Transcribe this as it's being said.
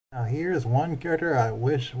Now here's one character I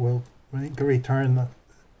wish will return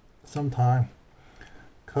sometime.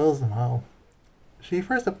 Cosmo. She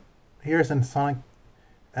first appears in Sonic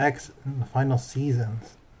X in the final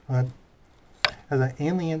seasons, but as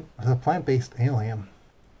a plant-based alien.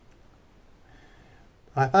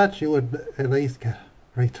 I thought she would at least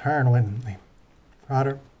return when they brought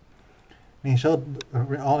her. I mean, showed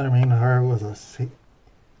all that remained of her was a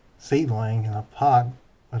seedling in a pot,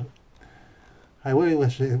 but I really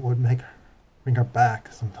wish it would bring her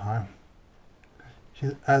back sometime. She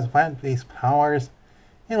has plant-based powers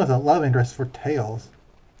and was a love interest for Tails.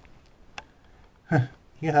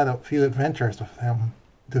 He had a few adventures with him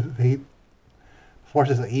to defeat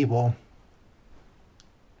forces of evil.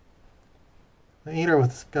 Later was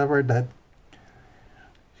discovered that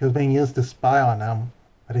she was being used to spy on them,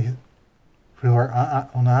 through her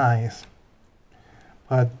own eyes.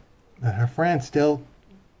 But that her friends still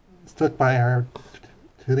stuck by her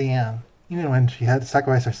to the end, even when she had to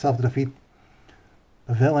sacrifice herself to defeat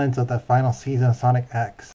the villains of the final season of Sonic X.